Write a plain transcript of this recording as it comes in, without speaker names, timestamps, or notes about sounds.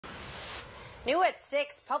New at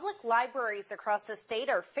 6, public libraries across the state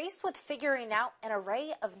are faced with figuring out an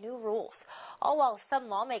array of new rules, all while some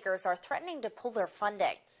lawmakers are threatening to pull their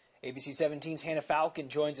funding. ABC 17's Hannah Falcon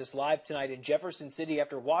joins us live tonight in Jefferson City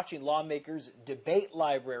after watching lawmakers debate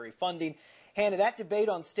library funding. Hannah, that debate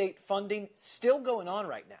on state funding still going on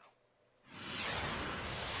right now.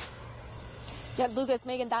 Yeah, Lucas,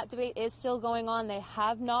 Megan, that debate is still going on. They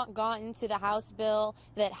have not gotten to the House bill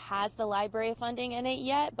that has the library funding in it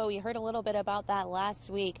yet, but we heard a little bit about that last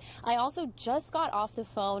week. I also just got off the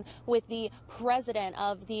phone with the president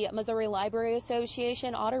of the Missouri Library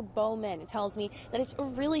Association, Otter Bowman. Tells me that it's a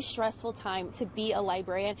really stressful time to be a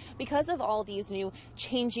librarian because of all these new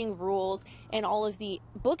changing rules and all of the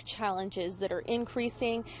book challenges that are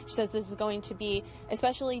increasing. She says this is going to be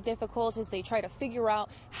especially difficult as they try to figure out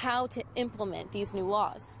how to implement these new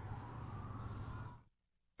laws.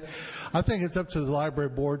 I think it's up to the library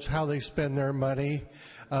boards how they spend their money.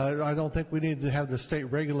 I don't think we need to have the state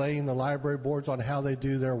regulating the library boards on how they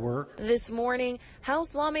do their work. This morning,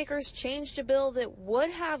 House lawmakers changed a bill that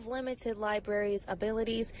would have limited libraries'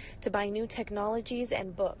 abilities to buy new technologies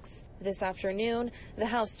and books. This afternoon, the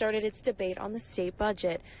House started its debate on the state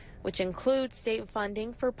budget, which includes state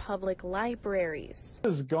funding for public libraries.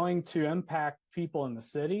 This is going to impact people in the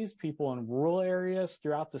cities, people in rural areas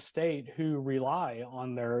throughout the state who rely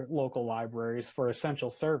on their local libraries for essential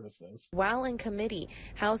services. While in committee,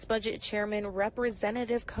 House Budget Chairman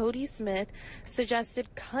Representative Cody Smith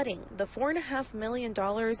suggested cutting the $4.5 million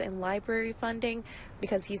in library funding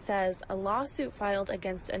because he says a lawsuit filed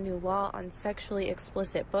against a new law on sexually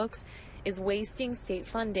explicit books is wasting state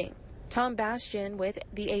funding. Tom Bastian with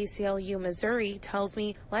the ACLU Missouri tells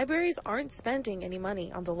me libraries aren't spending any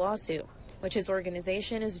money on the lawsuit, which his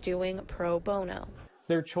organization is doing pro bono.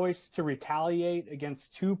 Their choice to retaliate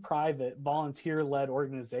against two private volunteer-led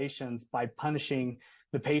organizations by punishing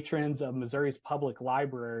the patrons of Missouri's public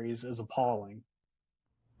libraries is appalling.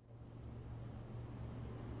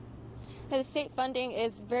 The state funding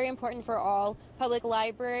is very important for all public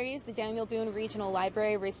libraries. The Daniel Boone Regional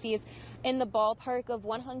Library receives in the ballpark of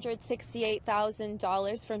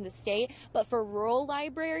 $168,000 from the state. But for rural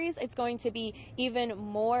libraries, it's going to be even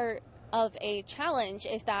more of a challenge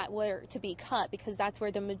if that were to be cut, because that's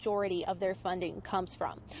where the majority of their funding comes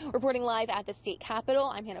from. Reporting live at the state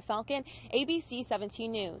capitol, I'm Hannah Falcon, ABC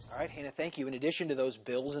 17 News. All right, Hannah, thank you. In addition to those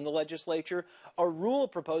bills in the legislature, a rule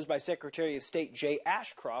proposed by Secretary of State Jay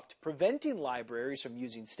Ashcroft preventing libraries from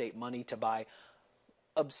using state money to buy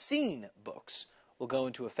obscene books will go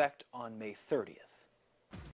into effect on May 30th.